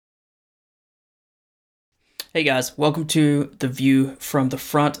Hey guys, welcome to The View from the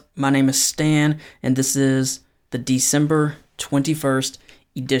Front. My name is Stan, and this is the December 21st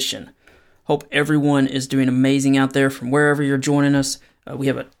edition. Hope everyone is doing amazing out there from wherever you're joining us. We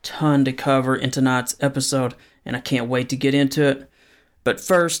have a ton to cover in tonight's episode, and I can't wait to get into it. But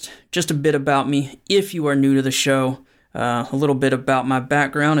first, just a bit about me, if you are new to the show. A little bit about my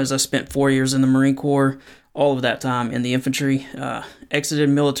background, as I spent 4 years in the Marine Corps, all of that time in the infantry, exited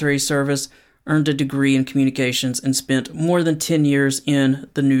military service, earned a degree in communications, and spent more than 10 years in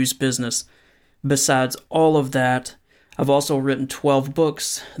the news business. Besides all of that, I've also written 12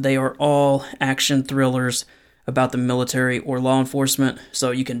 books. They are all action thrillers about the military or law enforcement, so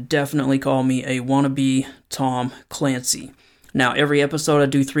you can definitely call me a wannabe Tom Clancy. Now, every episode I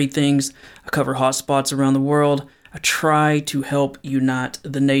do three things. I cover hot spots around the world, I try to help unite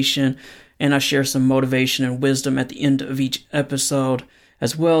the nation, and I share some motivation and wisdom at the end of each episode,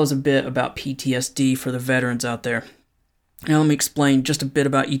 as well as a bit about PTSD for the veterans out there. Now let me explain just a bit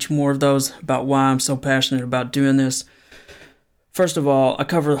about each more of those, about why I'm so passionate about doing this. First of all, I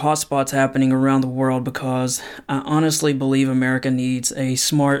cover the hotspots happening around the world because I honestly believe America needs a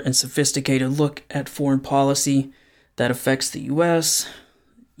smart and sophisticated look at foreign policy that affects the US,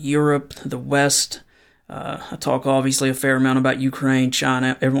 Europe, the West. I talk obviously a fair amount about Ukraine,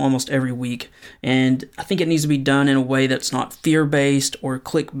 China, almost every week, and I think it needs to be done in a way that's not fear-based or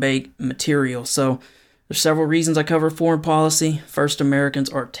clickbait material. So there's several reasons I cover foreign policy. First, Americans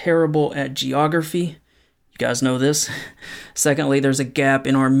are terrible at geography. You guys know this. Secondly, there's a gap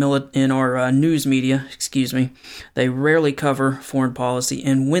in our news media. They rarely cover foreign policy,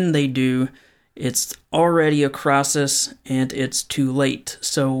 and when they do, it's already a crisis and it's too late.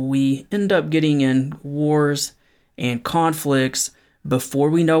 So we end up getting in wars and conflicts before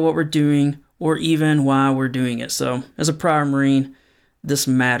we know what we're doing or even why we're doing it. So as a prior Marine, this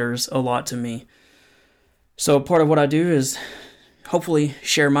matters a lot to me. So part of what I do is hopefully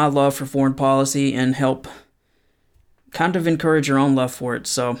share my love for foreign policy and help kind of encourage your own love for it.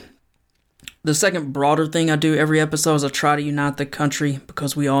 So the second broader thing I do every episode is I try to unite the country,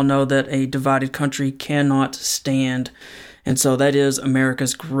 because we all know that a divided country cannot stand. And so that is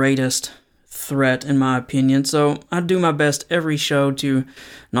America's greatest threat, in my opinion. So I do my best every show to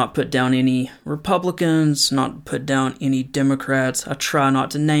not put down any Republicans, not put down any Democrats. I try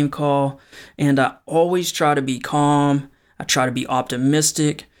not to name call, and I always try to be calm. I try to be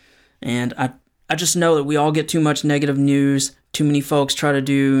optimistic, and I just know that we all get too much negative news. Too many folks try to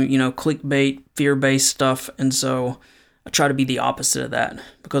do, clickbait, fear-based stuff, and so I try to be the opposite of that,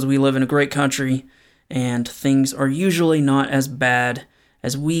 because we live in a great country, and things are usually not as bad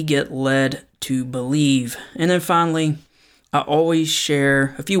as we get led to believe. And then finally, I always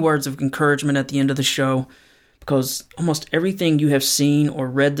share a few words of encouragement at the end of the show, because almost everything you have seen or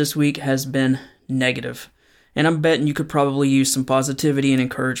read this week has been negative. And I'm betting you could probably use some positivity and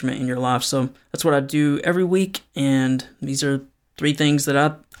encouragement in your life. So that's what I do every week. And these are three things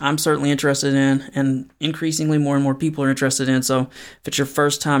that I'm certainly interested in, and increasingly more and more people are interested in. So if it's your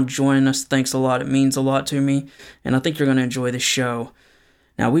first time joining us, thanks a lot. It means a lot to me. And I think you're going to enjoy the show.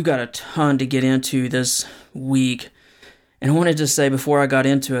 Now, we've got a ton to get into this week. And I wanted to say before I got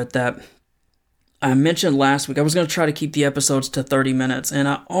into it that I mentioned last week I was going to try to keep the episodes to 30 minutes. And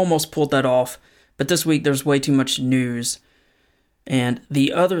I almost pulled that off. But this week, there's way too much news. And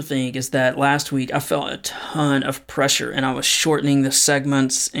the other thing is that last week, I felt a ton of pressure, and I was shortening the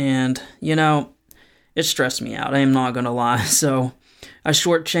segments, and, it stressed me out. I am not going to lie. So I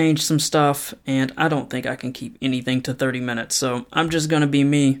shortchanged some stuff, and I don't think I can keep anything to 30 minutes. So I'm just going to be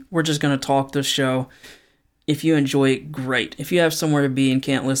me. We're just going to talk this show. If you enjoy it, great. If you have somewhere to be and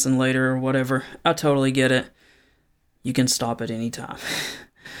can't listen later or whatever, I totally get it. You can stop at any time.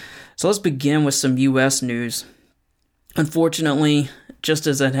 So let's begin with some U.S. news. Unfortunately, just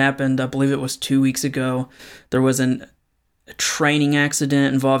as it happened, I believe it was 2 weeks ago, there was a training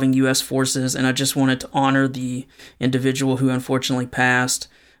accident involving U.S. forces, and I just wanted to honor the individual who unfortunately passed.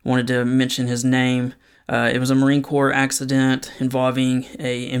 I wanted to mention his name. It was a Marine Corps accident involving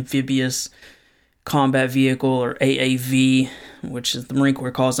a amphibious combat vehicle, or AAV, which is the Marine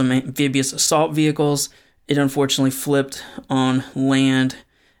Corps calls them amphibious assault vehicles. It unfortunately flipped on land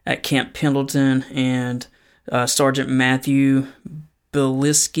at Camp Pendleton, and Sergeant Matthew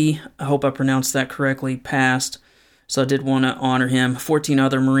Bieliski, I hope I pronounced that correctly, passed. So I did want to honor him. 14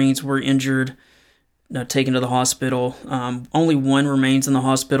 other Marines were injured, taken to the hospital. Only one remains in the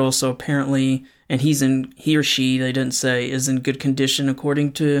hospital, so apparently, and he or she, they didn't say, is in good condition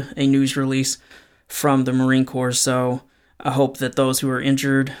according to a news release from the Marine Corps. So I hope that those who are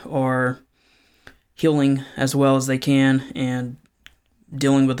injured are healing as well as they can, and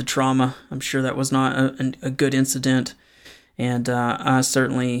dealing with the trauma. I'm sure that was not a good incident, and I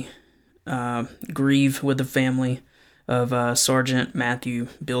certainly grieve with the family of Sergeant Matthew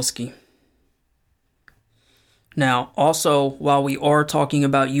Bilski. Now, also, while we are talking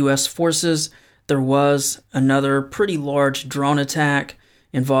about U.S. forces, there was another pretty large drone attack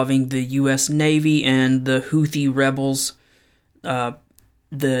involving the U.S. Navy and the Houthi rebels.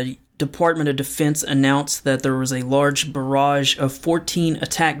 The Department of Defense announced that there was a large barrage of 14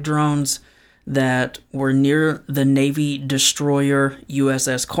 attack drones that were near the Navy destroyer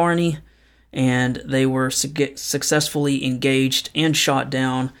USS Carney, and they were successfully engaged and shot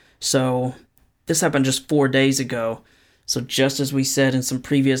down. So this happened just 4 days ago. So just as we said in some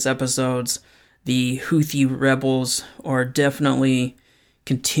previous episodes, the Houthi rebels are definitely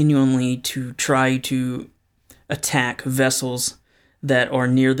continually to try to attack vessels that are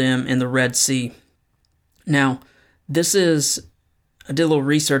near them in the Red Sea. Now, I did a little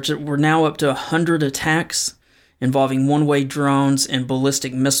research. We're now up to 100 attacks involving one-way drones and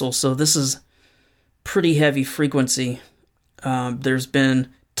ballistic missiles. So this is pretty heavy frequency. There's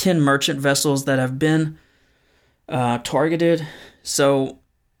been 10 merchant vessels that have been targeted. So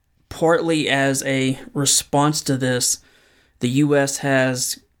partly as a response to this, the U.S.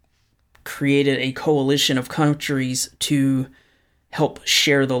 has created a coalition of countries to help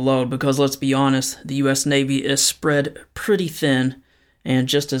share the load, because let's be honest, the U.S. Navy is spread pretty thin, and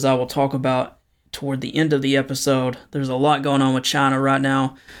just as I will talk about toward the end of the episode, there's a lot going on with China right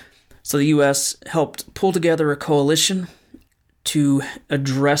now. So the U.S. helped pull together a coalition to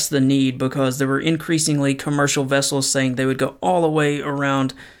address the need, because there were increasingly commercial vessels saying they would go all the way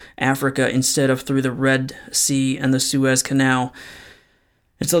around Africa instead of through the Red Sea and the Suez Canal.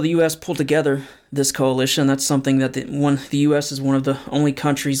 And so the U.S. pulled together this coalition. That's something that the U.S. is one of the only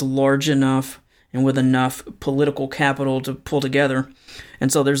countries large enough and with enough political capital to pull together.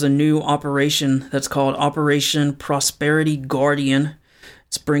 And so there's a new operation that's called Operation Prosperity Guardian.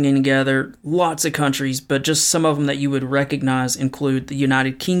 It's bringing together lots of countries, but just some of them that you would recognize include the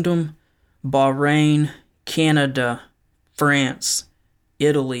United Kingdom, Bahrain, Canada, France,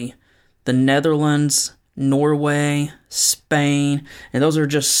 Italy, the Netherlands, Norway, Spain, and those are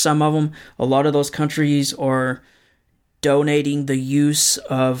just some of them. A lot of those countries are donating the use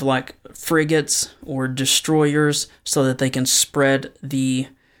of like frigates or destroyers so that they can spread the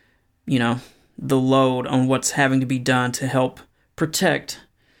load on what's having to be done to help protect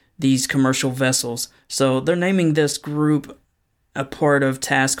these commercial vessels. So they're naming this group a part of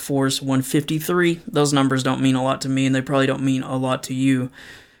Task Force 153. Those numbers don't mean a lot to me, and they probably don't mean a lot to you,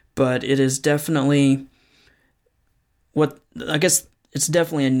 but it is definitely it's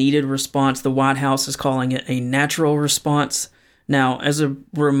definitely a needed response. The White House is calling it a natural response. Now, as a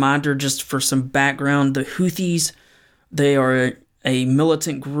reminder, just for some background, the Houthis, they are a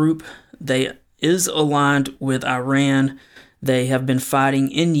militant group. They is aligned with Iran. They have been fighting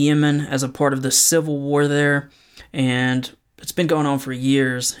in Yemen as a part of the civil war there, and it's been going on for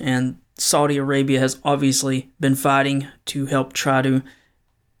years. And Saudi Arabia has obviously been fighting to help try to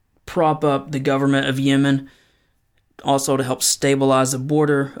prop up the government of Yemen, also to help stabilize the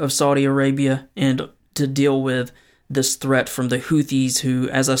border of Saudi Arabia and to deal with this threat from the Houthis, who,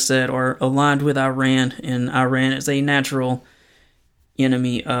 as I said, are aligned with Iran, and Iran is a natural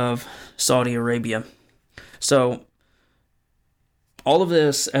enemy of Saudi Arabia. So all of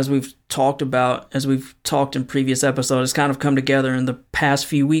this, as we've talked in previous episodes, has kind of come together in the past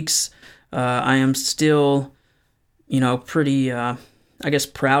few weeks. I am still, pretty, I guess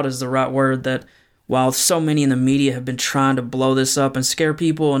proud is the right word, that while so many in the media have been trying to blow this up and scare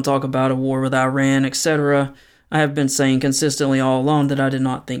people and talk about a war with Iran, etc., I have been saying consistently all along that I did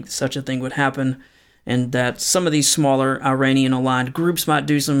not think such a thing would happen, and that some of these smaller Iranian-aligned groups might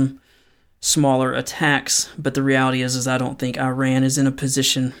do some smaller attacks, but the reality is I don't think Iran is in a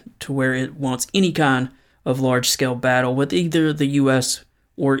position to where it wants any kind of large-scale battle with either the U.S.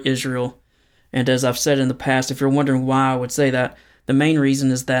 or Israel. And as I've said in the past, if you're wondering why I would say that, the main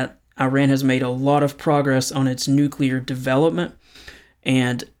reason is that Iran has made a lot of progress on its nuclear development,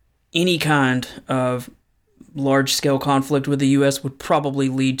 and any kind of large-scale conflict with the U.S. would probably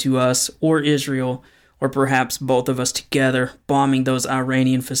lead to us or Israel, or perhaps both of us together, bombing those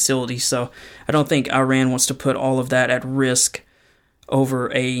Iranian facilities. So I don't think Iran wants to put all of that at risk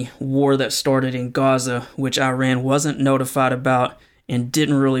over a war that started in Gaza, which Iran wasn't notified about and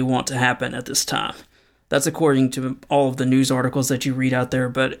didn't really want to happen at this time. That's according to all of the news articles that you read out there,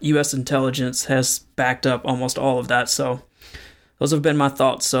 but U.S. intelligence has backed up almost all of that. So those have been my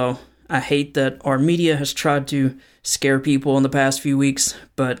thoughts. So I hate that our media has tried to scare people in the past few weeks,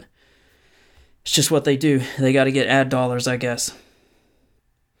 but it's just what they do. They got to get ad dollars, I guess.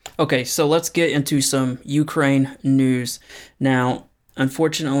 Okay, so let's get into some Ukraine news. Now,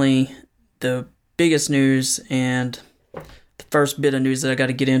 unfortunately, the biggest news and the first bit of news that I got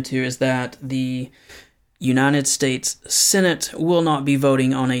to get into is that the United States Senate will not be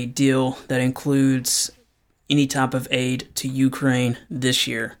voting on a deal that includes any type of aid to Ukraine this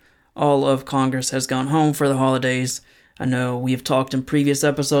year. All of Congress has gone home for the holidays. I know we have talked in previous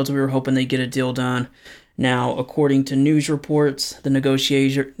episodes, we were hoping they'd get a deal done. Now, according to news reports, the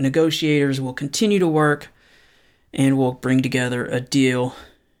negotiators will continue to work and will bring together a deal,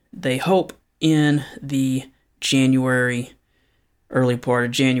 they hope, in the early part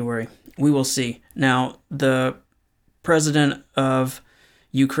of January. We will see. Now, the president of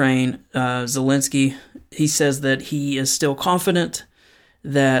Ukraine, Zelensky, he says that he is still confident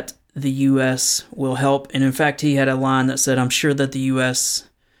that the U.S. will help. And in fact, he had a line that said, "I'm sure that the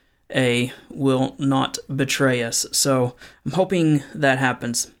USA will not betray us." So I'm hoping that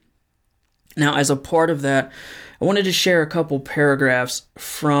happens. Now, as a part of that, I wanted to share a couple paragraphs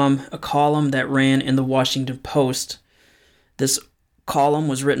from a column that ran in the Washington Post. This column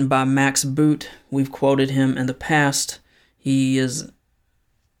was written by Max Boot. We've quoted him in the past. He is,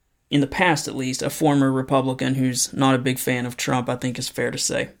 in the past at least, a former Republican who's not a big fan of Trump, I think is fair to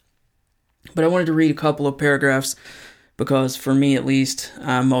say. But I wanted to read a couple of paragraphs because, for me at least,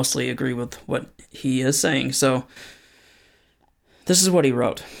 I mostly agree with what he is saying. So, this is what he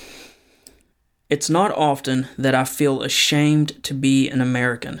wrote. "It's not often that I feel ashamed to be an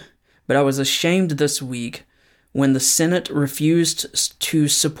American, but I was ashamed this week when the Senate refused to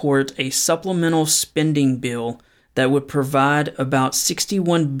support a supplemental spending bill that would provide about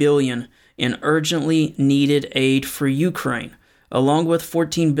 $61 billion in urgently needed aid for Ukraine, along with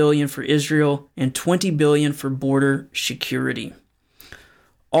 $14 billion for Israel and $20 billion for border security.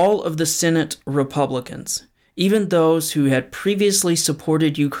 All of the Senate Republicans, even those who had previously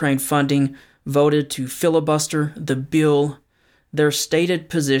supported Ukraine funding, voted to filibuster the bill. Their stated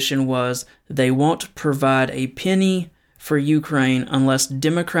position was they won't provide a penny for Ukraine unless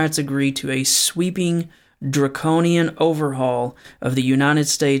Democrats agree to a sweeping, draconian overhaul of the United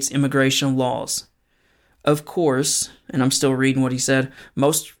States immigration laws. Of course," and I'm still reading what he said,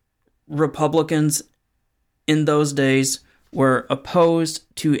 "most Republicans in those days were opposed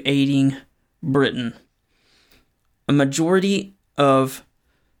to aiding Britain. A majority of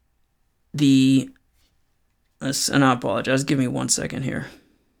and I apologize, give me 1 second here.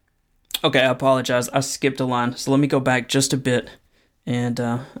 Okay, I apologize, I skipped a line, so let me go back just a bit, and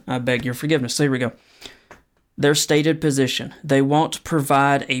I beg your forgiveness. So here we go. Their stated position: they won't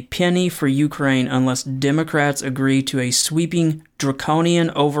provide a penny for Ukraine unless Democrats agree to a sweeping, draconian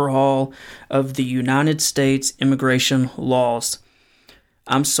overhaul of the United States immigration laws.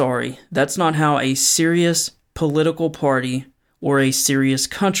 I'm sorry, that's not how a serious political party or a serious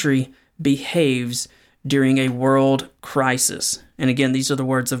country behaves during a world crisis." And again, these are the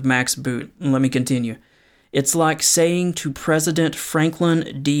words of Max Boot. Let me continue. "It's like saying to President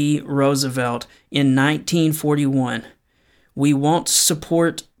Franklin D. Roosevelt in 1941, we won't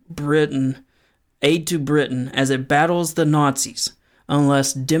support aid to Britain as it battles the Nazis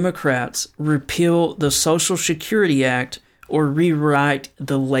unless Democrats repeal the Social Security Act or rewrite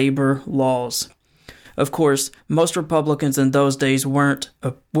the labor laws." Of course, most Republicans in those days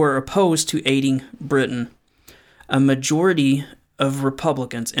were opposed to aiding Britain. A majority of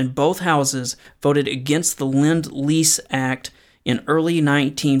Republicans in both houses voted against the Lend-Lease Act in early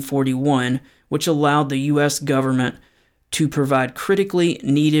 1941, which allowed the U.S. government to provide critically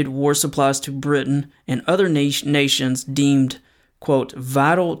needed war supplies to Britain and other nations deemed, quote,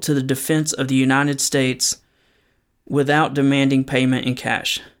 vital to the defense of the United States without demanding payment in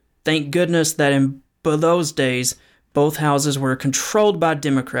cash. Thank goodness that in those days, both houses were controlled by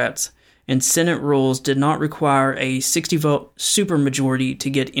Democrats, and Senate rules did not require a 60-vote supermajority to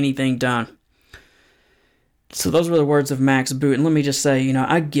get anything done. So those were the words of Max Boot. And let me just say,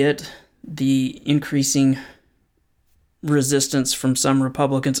 I get the increasing resistance from some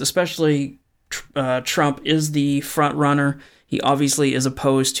Republicans, especially Trump is the front runner. He obviously is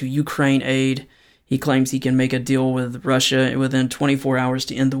opposed to Ukraine aid. He claims he can make a deal with Russia within 24 hours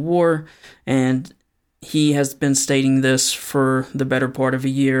to end the war, and he has been stating this for the better part of a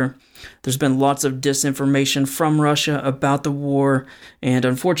year. There's been lots of disinformation from Russia about the war, and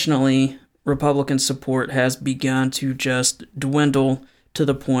unfortunately, Republican support has begun to just dwindle to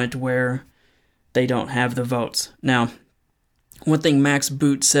the point where they don't have the votes. Now, one thing Max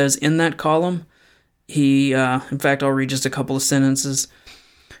Boot says in that column, in fact, I'll read just a couple of sentences.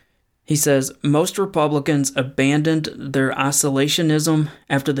 He says, most Republicans abandoned their isolationism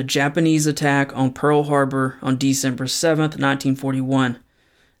after the Japanese attack on Pearl Harbor on December 7th, 1941.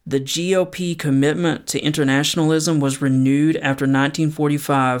 The GOP commitment to internationalism was renewed after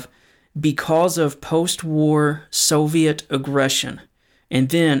 1945 because of post-war Soviet aggression, and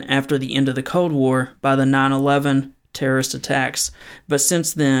then after the end of the Cold War by the 9/11 terrorist attacks. But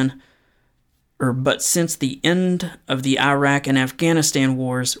since the end of the Iraq and Afghanistan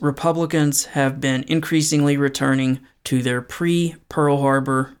wars, Republicans have been increasingly returning to their pre-Pearl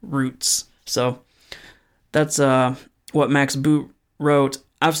Harbor roots. So that's what Max Boot wrote.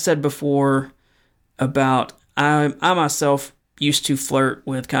 I've said before about I myself used to flirt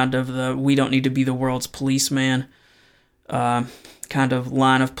with kind of the "we don't need to be the world's policeman" kind of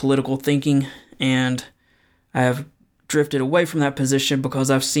line of political thinking, and I have drifted away from that position because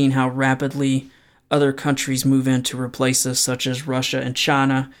I've seen how rapidly other countries move in to replace us, such as Russia and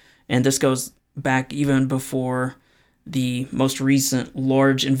China, and this goes back even before the most recent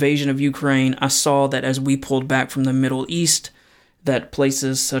large invasion of Ukraine. I saw that as we pulled back from the Middle East, that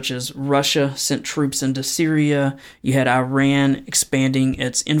places such as Russia sent troops into Syria. You had Iran expanding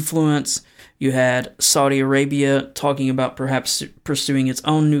its influence. You had Saudi Arabia talking about perhaps pursuing its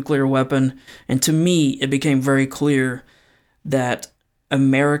own nuclear weapon. And to me, it became very clear that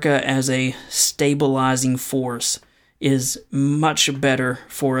America as a stabilizing force is much better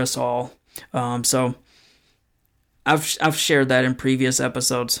for us all. So I've shared that in previous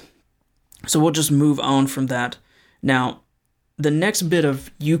episodes. So we'll just move on from that. Now, the next bit of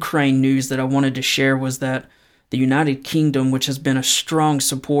Ukraine news that I wanted to share was that the United Kingdom, which has been a strong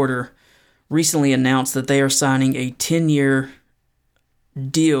supporter, recently announced that they are signing a 10-year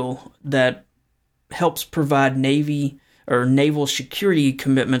deal that helps provide naval security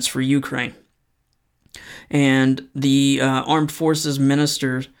commitments for Ukraine. And the Armed Forces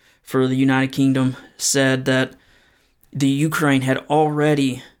Minister for the United Kingdom said that the Ukraine had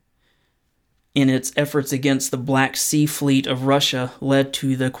already, in its efforts against the Black Sea Fleet of Russia, led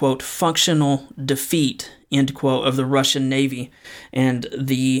to the, quote, functional defeat, end quote, of the Russian Navy. And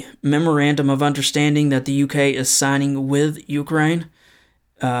the memorandum of understanding that the UK is signing with Ukraine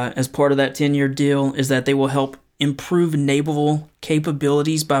as part of that 10-year deal is that they will help improve naval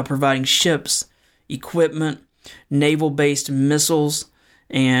capabilities by providing ships, equipment, naval-based missiles,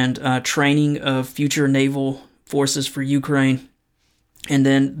 and training of future naval forces for Ukraine. And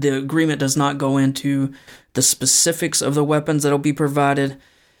then the agreement does not go into the specifics of the weapons that will be provided,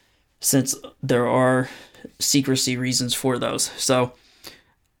 since there are secrecy reasons for those. So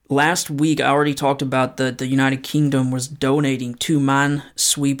last week I already talked about the United Kingdom was donating 2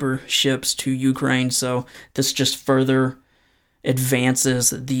 minesweeper ships to Ukraine. So this just further advances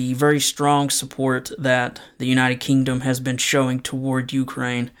the very strong support that the United Kingdom has been showing toward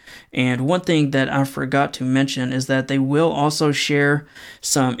Ukraine. And one thing that I forgot to mention is that they will also share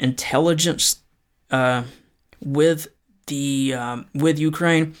some intelligence with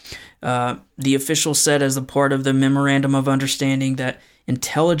Ukraine. The official said as a part of the memorandum of understanding that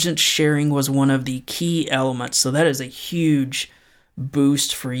intelligence sharing was one of the key elements. So that is a huge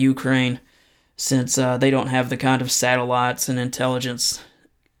boost for Ukraine, since they don't have the kind of satellites and intelligence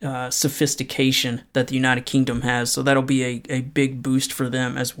sophistication that the United Kingdom has. So that'll be a big boost for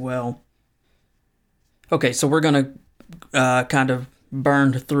them as well. Okay, so we're going to kind of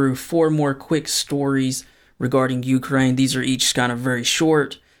burn through 4 more quick stories regarding Ukraine. These are each kind of very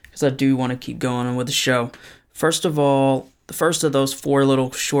short, because I do want to keep going on with the show. First of all, the first of those 4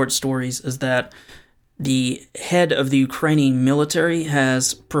 little short stories is that the head of the Ukrainian military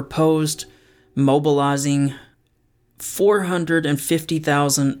has proposed mobilizing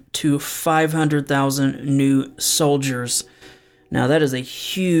 450,000 to 500,000 new soldiers. Now, that is a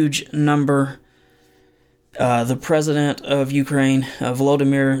huge number. The president of Ukraine,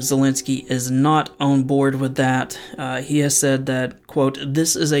 Volodymyr Zelensky, is not on board with that. He has said that, quote,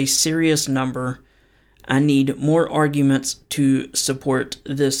 "This is a serious number. I need more arguments to support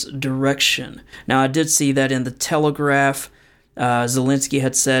this direction." Now, I did see that in the Telegraph. Zelensky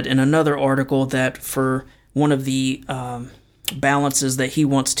had said in another article that for one of the balances that he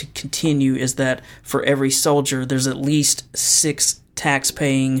wants to continue is that for every soldier, there's at least 6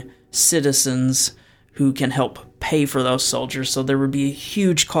 tax-paying citizens who can help pay for those soldiers. So there would be a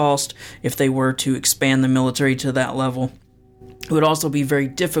huge cost if they were to expand the military to that level. It would also be very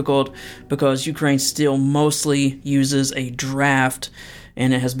difficult because Ukraine still mostly uses a draft,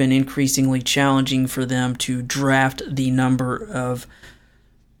 and it has been increasingly challenging for them to draft the number of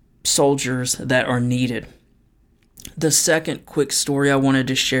soldiers that are needed. The second quick story I wanted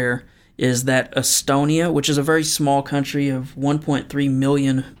to share is that Estonia, which is a very small country of 1.3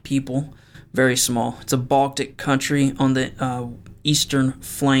 million people, very small. It's a Baltic country on the eastern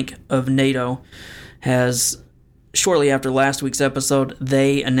flank of NATO, has shortly after last week's episode,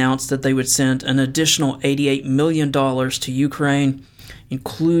 they announced that they would send an additional $88 million to Ukraine,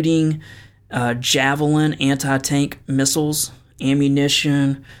 including Javelin anti-tank missiles,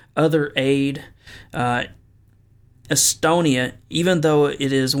 ammunition, other aid. Estonia, even though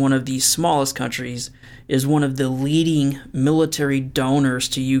it is one of the smallest countries, is one of the leading military donors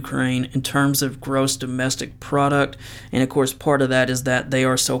to Ukraine in terms of gross domestic product. And of course, part of that is that they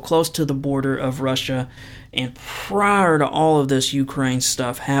are so close to the border of Russia. And prior to all of this Ukraine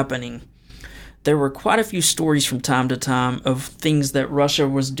stuff happening, there were quite a few stories from time to time of things that Russia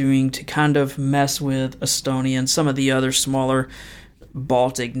was doing to kind of mess with Estonia and some of the other smaller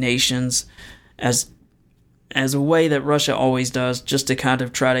Baltic nations as a way that Russia always does, just to kind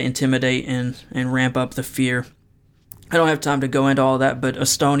of try to intimidate and ramp up the fear. I don't have time to go into all that, but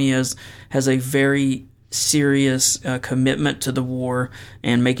Estonia has a very serious commitment to the war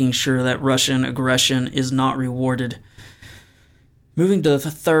and making sure that Russian aggression is not rewarded. Moving to the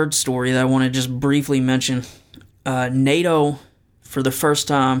third story that I want to just briefly mention, NATO, for the first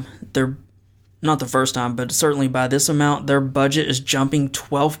time, not the first time, but certainly by this amount, their budget is jumping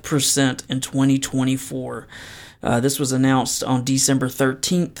 12% in 2024. This was announced on December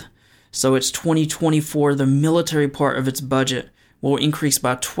 13th. So it's 2024. The military part of its budget will increase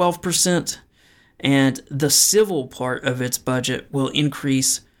by 12%, and the civil part of its budget will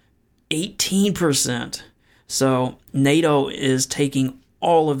increase 18%. So NATO is taking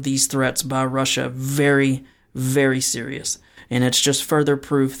all of these threats by Russia very, very serious. And it's just further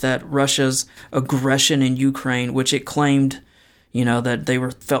proof that Russia's aggression in Ukraine, which it claimed, that they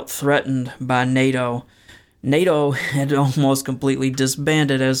felt threatened by NATO had almost completely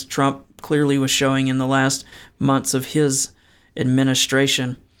disbanded, as Trump clearly was showing in the last months of his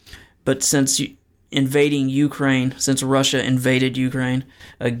administration. But since Russia invaded Ukraine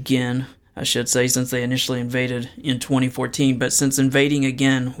again, I should say, since they initially invaded in 2014, but since invading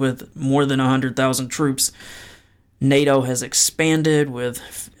again with more than 100,000 troops, NATO has expanded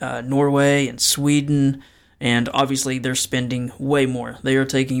with Norway and Sweden, and obviously they're spending way more. They are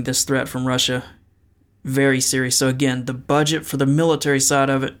taking this threat from Russia very serious. So again, the budget for the military side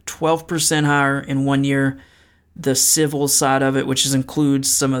of it, 12% higher in 1 year. The civil side of it, which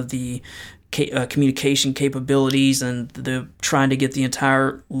includes some of the communication capabilities and the trying to get the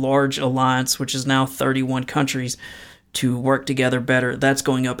entire large alliance, which is now 31 countries, to work together better, that's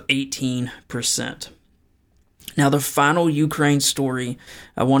going up 18%. Now, the final Ukraine story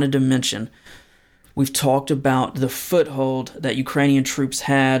I wanted to mention, we've talked about the foothold that Ukrainian troops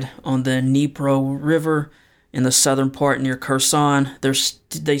had on the Dnipro River in the southern part near Kherson.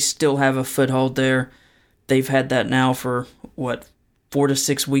 They still have a foothold there. They've had that now for, 4 to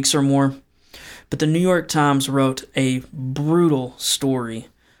 6 weeks or more. But the New York Times wrote a brutal story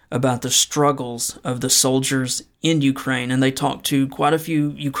about the struggles of the soldiers in Ukraine. And they talked to quite a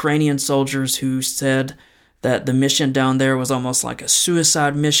few Ukrainian soldiers who said that the mission down there was almost like a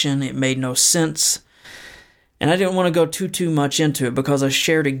suicide mission. It made no sense. And I didn't want to go too much into it because I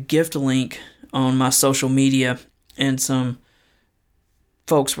shared a gift link on my social media, and some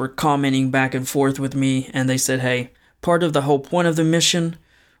folks were commenting back and forth with me, and they said, hey, part of the whole point of the mission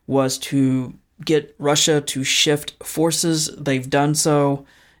was to get Russia to shift forces. They've done so.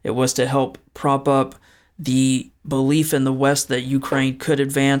 It was to help prop up the belief in the West that Ukraine could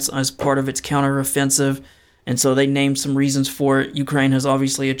advance as part of its counteroffensive. And so they named some reasons for it. Ukraine has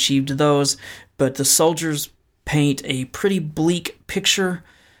obviously achieved those, but the soldiers paint a pretty bleak picture.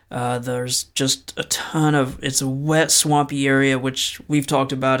 There's just a ton of, it's a wet, swampy area, which we've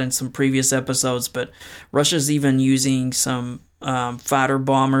talked about in some previous episodes, but Russia's even using some fighter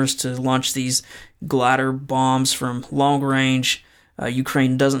bombers to launch these glider bombs from long range.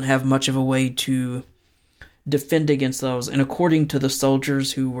 Ukraine doesn't have much of a way to defend against those. And according to the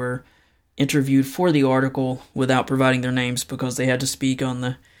soldiers who were interviewed for the article without providing their names because they had to speak on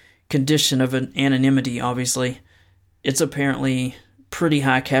the condition of an anonymity, obviously, it's apparently pretty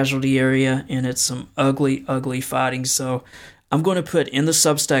high casualty area, and it's some ugly fighting. So I'm going to put in the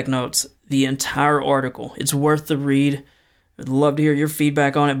Substack notes the entire article. It's worth the read. I'd love to hear your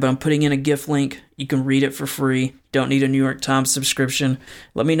feedback on it, but I'm putting in a gift link. You can read it for free. Don't need a New York Times subscription.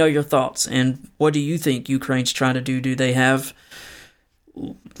 Let me know your thoughts, and what do you think Ukraine's trying to do? Do they have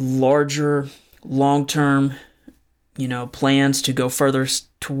larger, long-term, plans to go further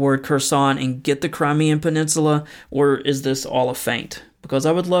toward Kherson and get the Crimean Peninsula, or is this all a feint? Because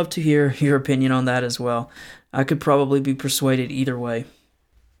I would love to hear your opinion on that as well. I could probably be persuaded either way.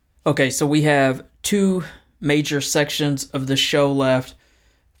 Okay, so we have two major sections of the show left.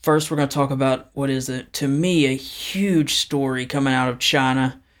 First, we're going to talk about what is, to me, a huge story coming out of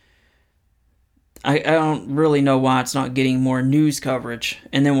China. I don't really know why it's not getting more news coverage.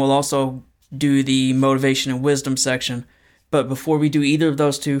 And then we'll also do the motivation and wisdom section. But before we do either of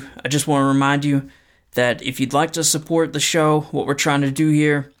those two, I just want to remind you that if you'd like to support the show, what we're trying to do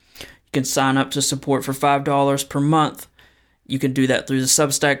here, you can sign up to support for $5 per month. You can do that through the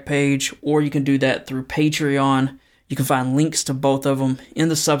Substack page, or you can do that through Patreon. You can find links to both of them in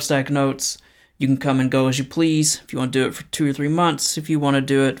the Substack notes. You can come and go as you please. If you want to do it for 2 or 3 months, if you want to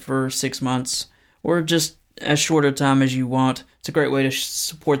do it for 6 months, or just as short a time as you want. It's a great way to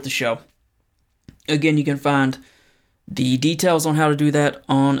support the show. Again, you can find the details on how to do that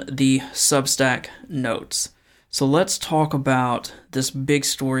on the Substack notes. So let's talk about this big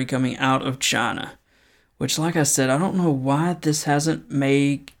story coming out of China, which, like I said, I don't know why this hasn't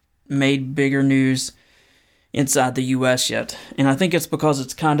made bigger news inside the U.S. yet. And I think it's because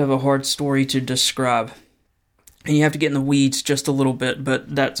it's kind of a hard story to describe. And you have to get in the weeds just a little bit,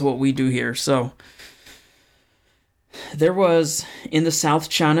 but that's what we do here. So there was, in the South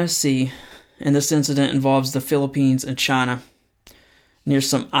China Sea, and this incident involves the Philippines and China, near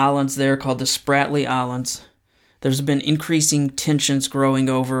some islands there called the Spratly Islands. There's been increasing tensions growing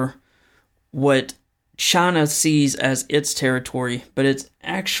over what China sees as its territory, but it's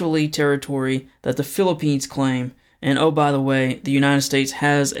actually territory that the Philippines claim. And oh, by the way, the United States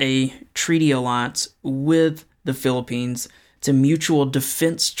has a treaty alliance with the Philippines. It's a mutual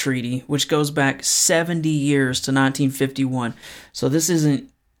defense treaty, which goes back 70 years to 1951. So this isn't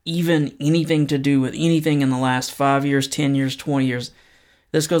even anything to do with anything in the last 5 years, 10 years, 20 years.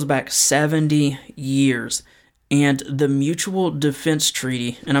 This goes back 70 years. And the Mutual Defense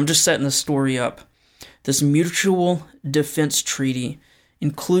Treaty, and I'm just setting the story up, this Mutual Defense Treaty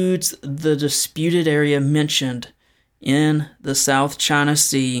includes the disputed area mentioned in the South China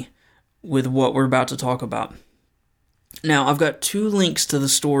Sea with what we're about to talk about. Now, I've got 2 links to the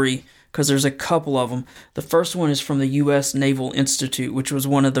story because there's a couple of them. The first one is from the U.S. Naval Institute, which was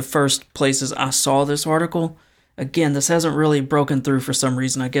one of the first places I saw this article. Again, this hasn't really broken through for some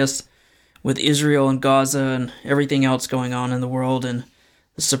reason. I guess with Israel and Gaza and everything else going on in the world and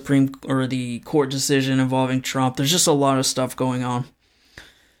the court decision involving Trump, there's just a lot of stuff going on.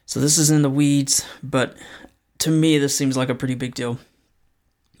 So this is in the weeds, but to me, this seems like a pretty big deal.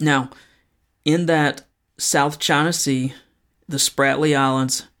 Now, in that South China Sea, the Spratly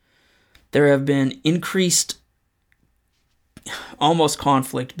Islands, there have been increased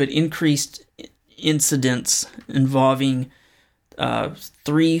incidents involving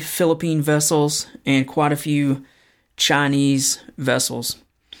 3 Philippine vessels and quite a few Chinese vessels.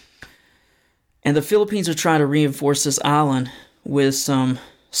 And the Philippines are trying to reinforce this island with some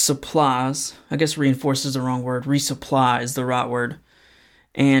supplies. I guess reinforce is the wrong word. Resupply is the right word.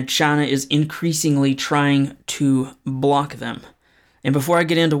 And China is increasingly trying to block them. And before I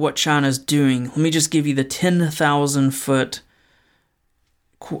get into what China's doing, let me just give you the 10,000-foot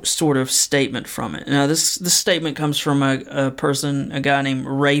sort of statement from it. Now, this statement comes from a guy named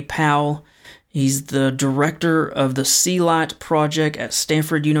Ray Powell. He's the director of the Sea Light Project at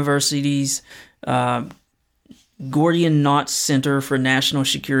Stanford University's Gordian Knot Center for National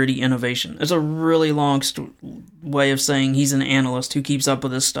Security Innovation. It's a really long way of saying he's an analyst who keeps up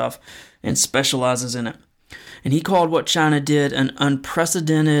with this stuff and specializes in it. And he called what China did an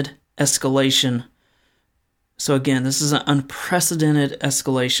unprecedented escalation. So again, this is an unprecedented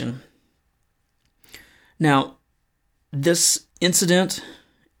escalation. Now, this incident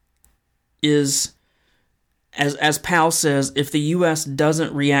is, as Powell says, if the U.S.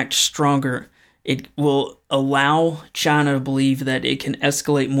 doesn't react stronger, it will allow China to believe that it can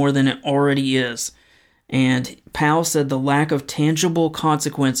escalate more than it already is. And Powell said the lack of tangible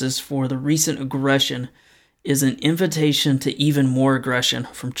consequences for the recent aggression is an invitation to even more aggression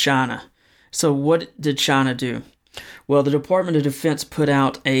from China. So what did China do? Well, the Department of Defense put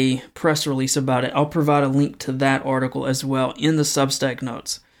out a press release about it. I'll provide a link to that article as well in the Substack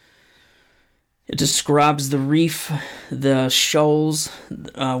notes. It describes the reef, the shoals.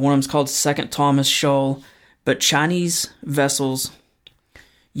 One of them is called Second Thomas Shoal. But Chinese vessels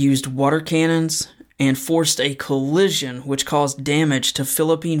used water cannons and forced a collision which caused damage to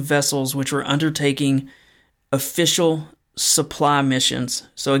Philippine vessels which were undertaking official supply missions.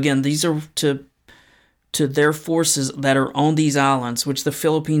 So again, these are to their forces that are on these islands, which the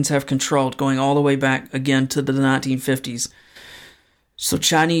Philippines have controlled going all the way back again to the 1950s. So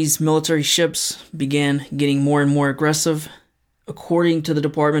Chinese military ships began getting more and more aggressive. According to the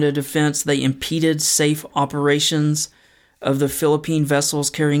Department of Defense, they impeded safe operations of the Philippine vessels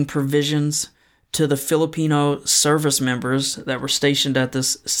carrying provisions to the Filipino service members that were stationed at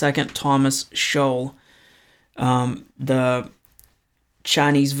this Second Thomas Shoal. The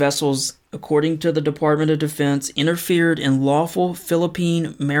Chinese vessels according to the Department of Defense, interfered in lawful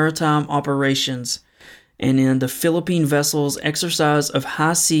Philippine maritime operations and in the Philippine vessels' exercise of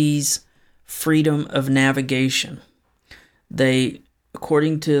high seas freedom of navigation. They,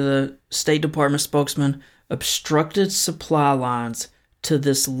 according to the State Department spokesman, obstructed supply lines to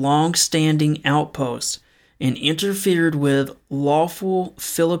this long-standing outpost and interfered with lawful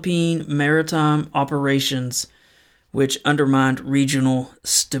Philippine maritime operations, which undermined regional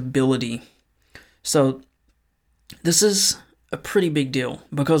stability. So this is a pretty big deal,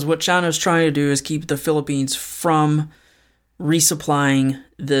 because what China is trying to do is keep the Philippines from resupplying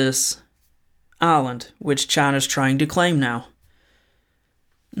this island, which China is trying to claim now.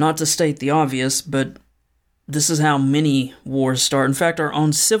 Not to state the obvious, but this is how many wars start. In fact, our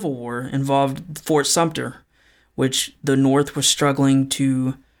own Civil War involved Fort Sumter, which the North was struggling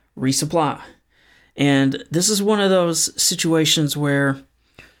to resupply. And this is one of those situations where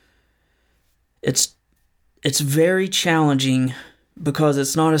it's very challenging because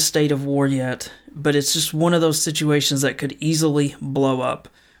it's not a state of war yet, but it's just one of those situations that could easily blow up.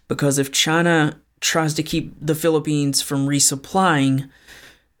 Because if China tries to keep the Philippines from resupplying,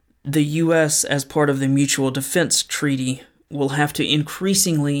 the U.S., as part of the Mutual Defense Treaty, will have to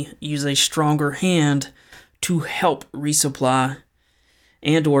increasingly use a stronger hand to help resupply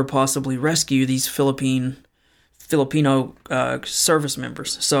and or possibly rescue these Filipino service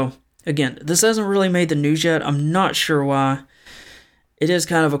members. So, again, this hasn't really made the news yet. I'm not sure why. It is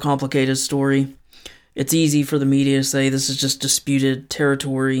kind of a complicated story. It's easy for the media to say this is just disputed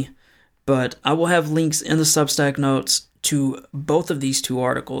territory, but I will have links in the Substack notes to both of these two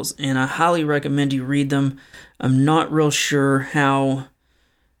articles, and I highly recommend you read them. I'm not real sure how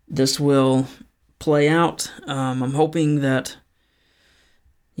this will play out. I'm hoping that,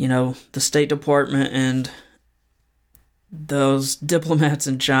 the State Department and those diplomats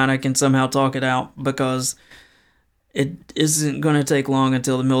in China can somehow talk it out, because it isn't going to take long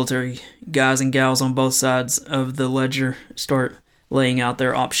until the military guys and gals on both sides of the ledger start laying out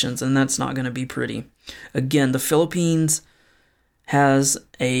their options, and that's not going to be pretty. Again, the Philippines has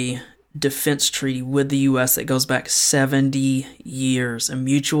a defense treaty with the U.S. that goes back 70 years, a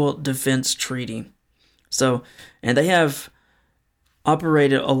mutual defense treaty. So, and they have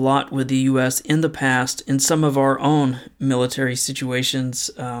operated a lot with the U.S. in the past in some of our own military situations.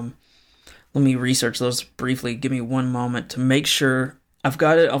 Let me research those briefly. Give me one moment to make sure. I've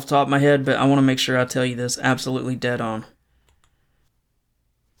got it off the top of my head, but I want to make sure I tell you this absolutely dead on.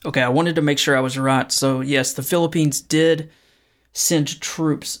 Okay, I wanted to make sure I was right. So, yes, the Philippines did send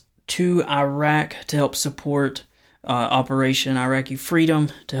troops to Iraq to help support Operation Iraqi Freedom,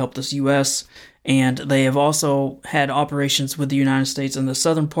 to help the U.S., and they have also had operations with the United States in the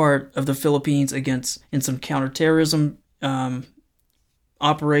southern part of the Philippines in some counterterrorism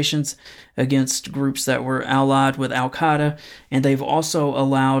operations against groups that were allied with Al-Qaeda, and they've also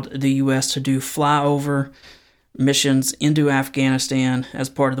allowed the U.S. to do flyover missions into Afghanistan as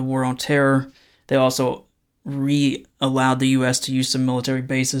part of the war on terror. They also allowed the U.S. to use some military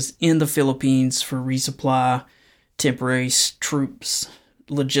bases in the Philippines for resupply, temporary troops,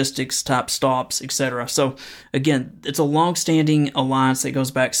 logistics type stops, etc. So again, it's a long-standing alliance that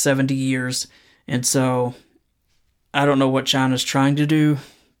goes back 70 years, and so I don't know what China's trying to do.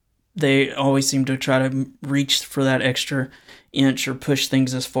 They always seem to try to reach for that extra inch or push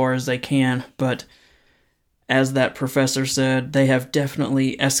things as far as they can, but as that professor said, they have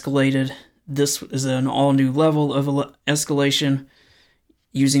definitely escalated. This is an all-new level of escalation,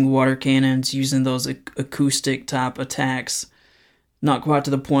 using water cannons, using those acoustic type attacks. Not quite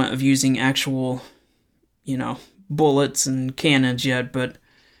to the point of using actual, bullets and cannons yet, but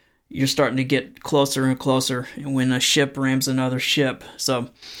you're starting to get closer and closer when a ship rams another ship. So,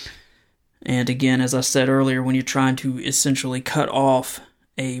 and again, as I said earlier, when you're trying to essentially cut off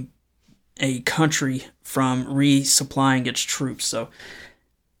a country from resupplying its troops. So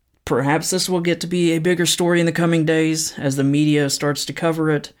perhaps this will get to be a bigger story in the coming days as the media starts to cover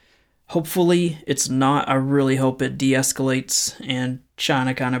it. Hopefully it's not. I really hope it de-escalates and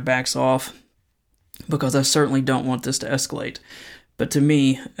China kind of backs off, because I certainly don't want this to escalate. But to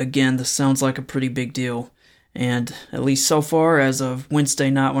me, again, this sounds like a pretty big deal. And at least so far, as of Wednesday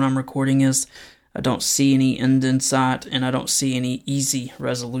night when I'm recording this, I don't see any end in sight, and I don't see any easy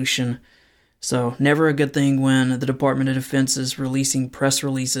resolution. So never a good thing when the Department of Defense is releasing press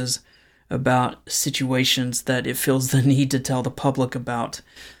releases about situations that it feels the need to tell the public about.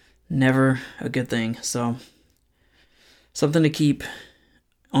 Never a good thing. So something to keep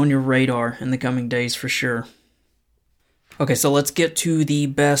on your radar in the coming days for sure. Okay, so let's get to the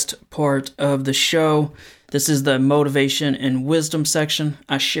best part of the show. This is the motivation and wisdom section.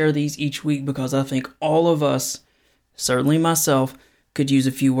 I share these each week because I think all of us, certainly myself, could use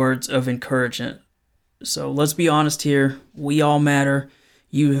a few words of encouragement. So let's be honest here. We all matter.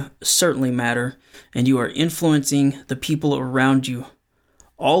 You certainly matter. And you are influencing the people around you,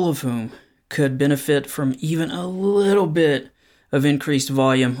 all of whom could benefit from even a little bit of increased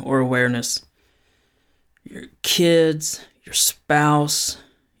volume or awareness. Your kids, your spouse,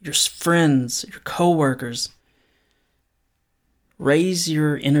 your friends, your coworkers. Raise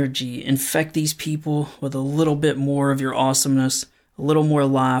your energy. Infect these people with a little bit more of your awesomeness, a little more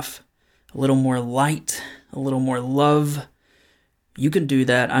life, a little more light, a little more love. You can do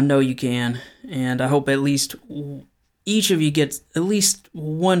that. I know you can. And I hope at least each of you gets at least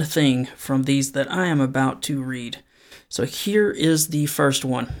one thing from these that I am about to read. So here is the first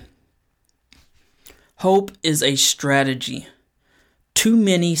one. Hope is a strategy. Too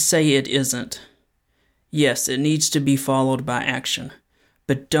many say it isn't. Yes, it needs to be followed by action.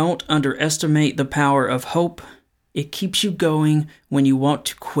 But don't underestimate the power of hope. It keeps you going when you want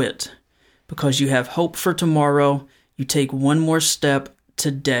to quit. Because you have hope for tomorrow, you take one more step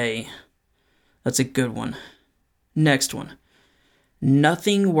today. That's a good one. Next one.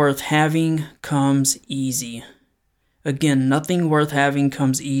 Nothing worth having comes easy. Again, nothing worth having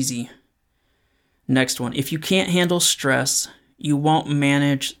comes easy. Next one. If you can't handle stress, you won't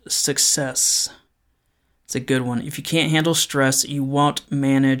manage success. It's a good one. If you can't handle stress, you won't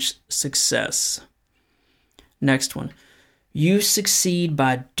manage success. Next one. You succeed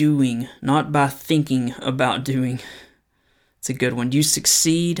by doing, not by thinking about doing. It's a good one. You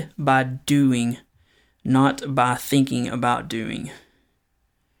succeed by doing, not by thinking about doing.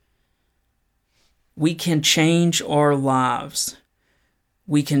 We can change our lives.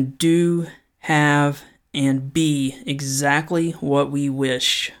 We can do, have, and be exactly what we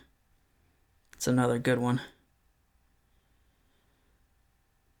wish. It's another good one.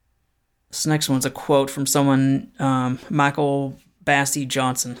 This next one's a quote from someone, Michael Bassey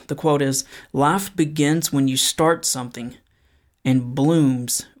Johnson. The quote is, "Life begins when you start something and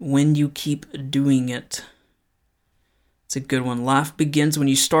blooms when you keep doing it." It's a good one. Life begins when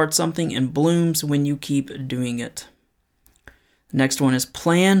you start something and blooms when you keep doing it. Next one is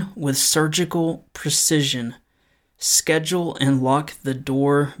plan with surgical precision. Schedule and lock the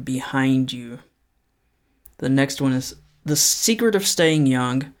door behind you. The next one is the secret of staying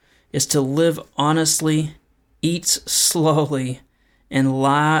young is to live honestly, eat slowly, and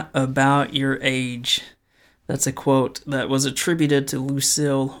lie about your age. That's a quote that was attributed to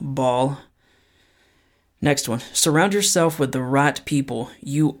Lucille Ball. Next one. Surround yourself with the right people.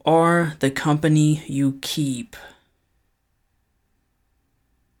 You are the company you keep.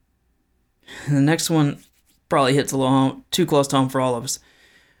 And the next one probably hits a little too close to home for all of us.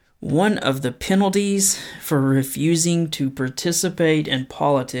 One of the penalties for refusing to participate in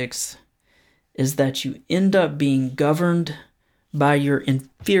politics is that you end up being governed by your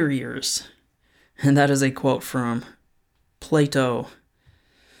inferiors. And that is a quote from Plato.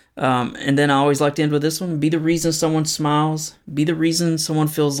 And then I always like to end with this one. Be the reason someone smiles. Be the reason someone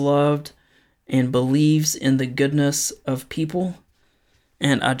feels loved and believes in the goodness of people.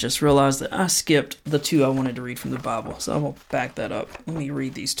 And I just realized that I skipped the two I wanted to read from the Bible. So I'm going to back that up. Let me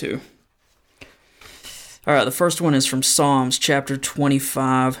read these two. All right, the first one is from Psalms chapter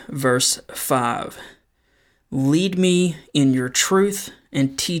 25, verse 5. Lead me in your truth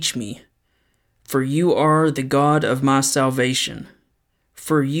and teach me, for you are the God of my salvation.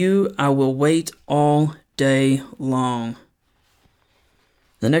 For you I will wait all day long.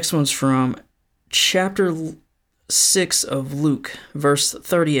 The next one's from chapter 6 of Luke, verse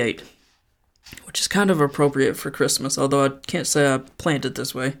 38, which is kind of appropriate for Christmas, although I can't say I planned it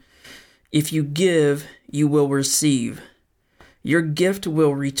this way. If you give, you will receive. Your gift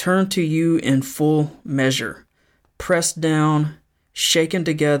will return to you in full measure, pressed down, shaken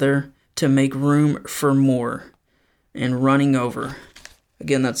together to make room for more, and running over.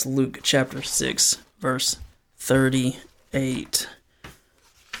 Again, that's Luke chapter 6, verse 38.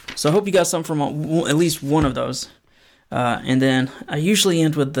 So I hope you got something from at least one of those. And then I usually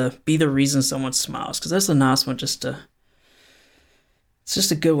end with the be the reason someone smiles, because that's a nice one it's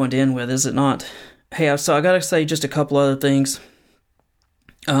just a good one to end with, is it not? Hey, so I gotta say just a couple other things.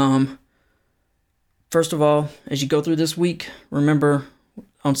 First of all, as you go through this week, remember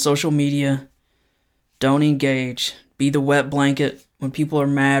on social media, don't engage. Be the wet blanket when people are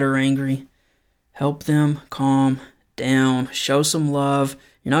mad or angry. Help them calm down. Show some love.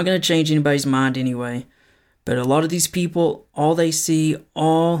 You're not going to change anybody's mind anyway. But a lot of these people, all they see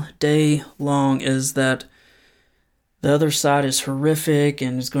all day long is that the other side is horrific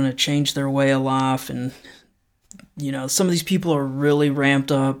and is going to change their way of life. And, some of these people are really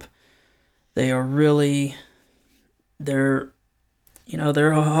ramped up. They're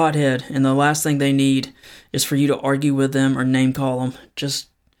a hothead. And the last thing they need is for you to argue with them or name call them. Just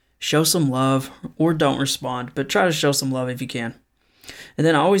show some love or don't respond, but try to show some love if you can. And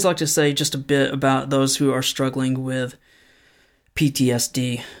then I always like to say just a bit about those who are struggling with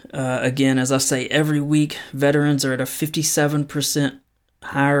PTSD. Again, as I say every week, veterans are at a 57%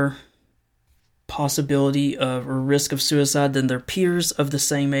 higher possibility of or risk of suicide than their peers of the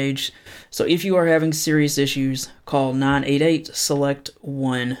same age. So if you are having serious issues, call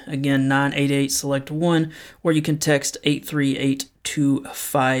 988-SELECT-1. Again, 988-SELECT-1, or you can text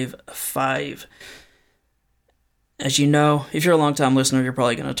 838-255. As you know, if you're a long-time listener, you're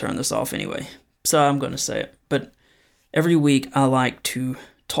probably going to turn this off anyway. So I'm going to say it. But every week I like to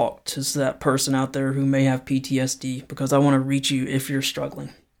talk to that person out there who may have PTSD because I want to reach you if you're struggling.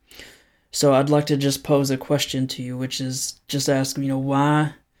 So I'd like to just pose a question to you, which is just ask,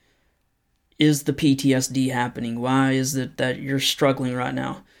 why is the PTSD happening? Why is it that you're struggling right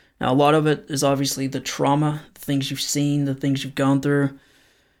now? Now, a lot of it is obviously the trauma, the things you've seen, the things you've gone through.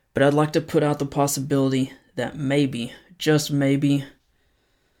 But I'd like to put out the possibility that maybe, just maybe,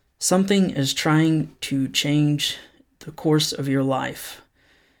 something is trying to change the course of your life.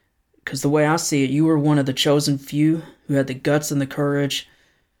 Because the way I see it, you were one of the chosen few who had the guts and the courage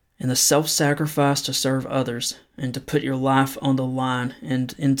and the self-sacrifice to serve others and to put your life on the line.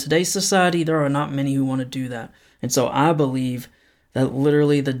 And in today's society, there are not many who want to do that. And so I believe that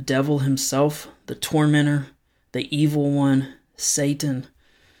literally the devil himself, the tormentor, the evil one, Satan,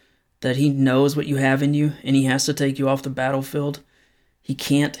 that he knows what you have in you and he has to take you off the battlefield. He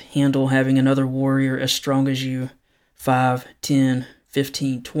can't handle having another warrior as strong as you 5, 10,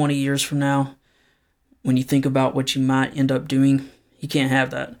 15, 20 years from now. When you think about what you might end up doing, he can't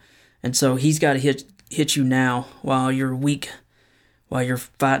have that. And so he's got to hit you now while you're weak, while you're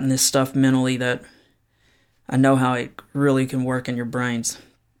fighting this stuff mentally that I know how it really can work in your brains.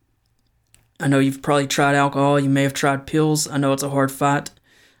 I know you've probably tried alcohol. You may have tried pills. I know it's a hard fight.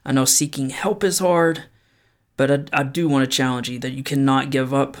 I know seeking help is hard. But I do want to challenge you that you cannot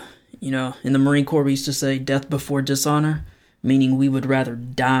give up. In the Marine Corps, we used to say death before dishonor, meaning we would rather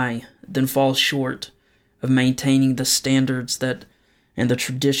die than fall short of maintaining the standards and the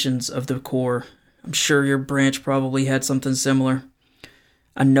traditions of the Corps. I'm sure your branch probably had something similar.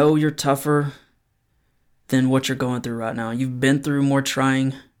 I know you're tougher than what you're going through right now. You've been through more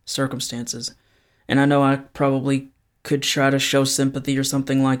trying circumstances. And I know I probably could try to show sympathy or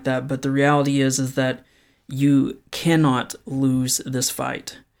something like that, but the reality is that you cannot lose this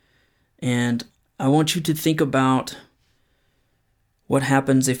fight. And I want you to think about what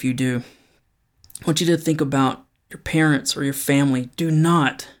happens if you do. I want you to think about your parents or your family. Do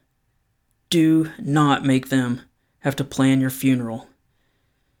not make them have to plan your funeral.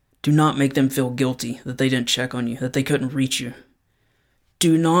 Do not make them feel guilty that they didn't check on you, that they couldn't reach you.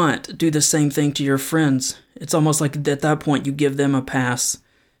 Do not do the same thing to your friends. It's almost like at that point you give them a pass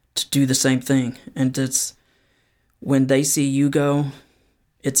to do the same thing. And it's when they see you go,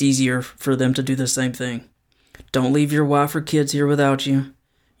 it's easier for them to do the same thing. Don't leave your wife or kids here without you.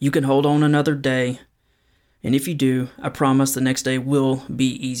 You can hold on another day. And if you do, I promise the next day will be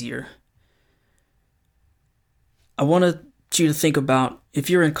easier. I want you to think about if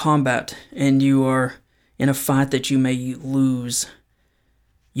you're in combat and you are in a fight that you may lose,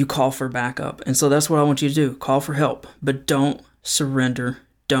 you call for backup. And so that's what I want you to do. Call for help, but don't surrender.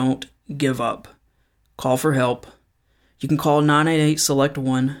 Don't give up. Call for help. You can call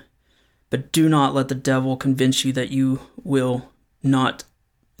 988-SELECT-1, but do not let the devil convince you that you will not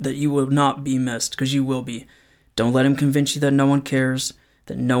be missed, because you will be. Don't let him convince you that no one cares,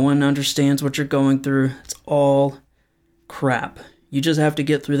 that no one understands what you're going through. It's all crap. You just have to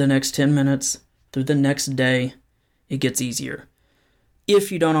get through the next 10 minutes, through the next day. It gets easier.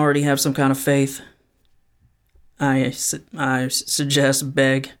 If you don't already have some kind of faith, I suggest,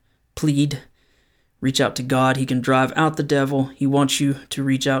 beg, plead, reach out to God. He can drive out the devil. He wants you to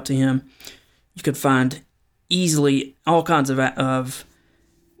reach out to him. You could find easily all kinds of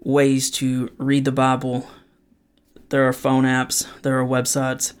ways to read the Bible. There are phone apps. There are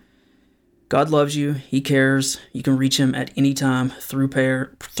websites. God loves you. He cares. You can reach him at any time through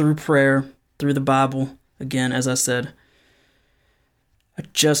prayer, through the Bible. Again, as I said, I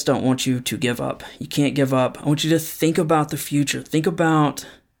just don't want you to give up. You can't give up. I want you to think about the future. Think about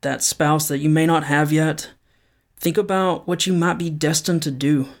that spouse that you may not have yet. Think about what you might be destined to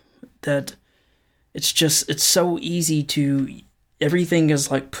do. That it's so easy to, everything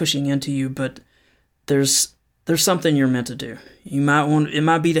is like pushing into you, but there's there's something you're meant to do. It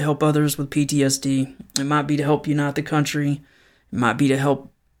might be to help others with PTSD. It might be to help unite the country. It might be to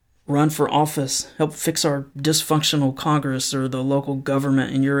help run for office, help fix our dysfunctional Congress or the local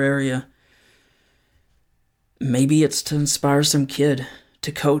government in your area. Maybe it's to inspire some kid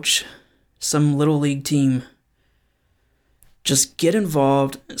to coach some little league team. Just get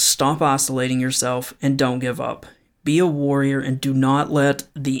involved, stop isolating yourself, and don't give up. Be a warrior and do not let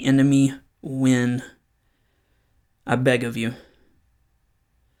the enemy win. I beg of you.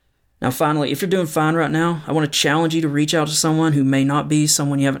 Now finally, if you're doing fine right now, I want to challenge you to reach out to someone who may not be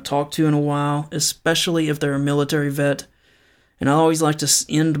someone you haven't talked to in a while, especially if they're a military vet. And I always like to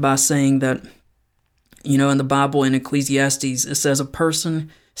end by saying that, in the Bible in Ecclesiastes, it says a person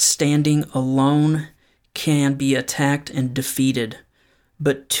standing alone can be attacked and defeated,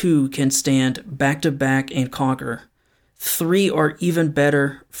 but two can stand back to back and conquer. 3 are even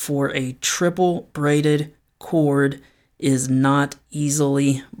better, for a triple braided cord is not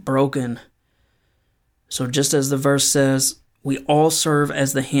easily broken. So just as the verse says, we all serve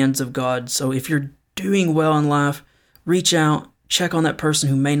as the hands of God. So if you're doing well in life, reach out, check on that person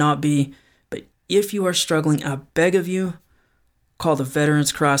who may not be. But if you are struggling, I beg of you, call the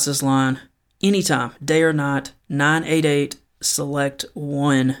Veterans Crisis Line anytime, day or night,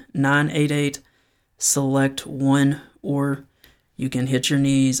 988-SELECT-1, 988-SELECT-1, or you can hit your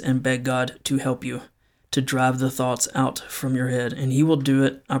knees and beg God to help you to drive the thoughts out from your head, and He will do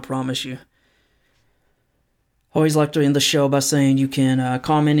it, I promise you. I always like to end the show by saying you can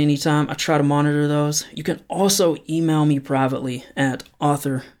comment anytime. I try to monitor those. You can also email me privately at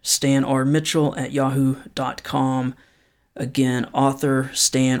authorstanrmitchell@yahoo.com. Again,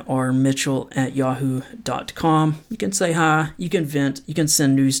 authorstanrmitchell@yahoo.com. You can say hi, you can vent, you can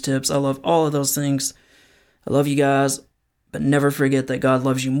send news tips. I love all of those things. I love you guys, but never forget that God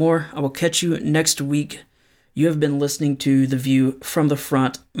loves you more. I will catch you next week. You have been listening to The View from the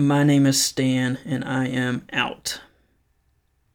Front. My name is Stan, and I am out.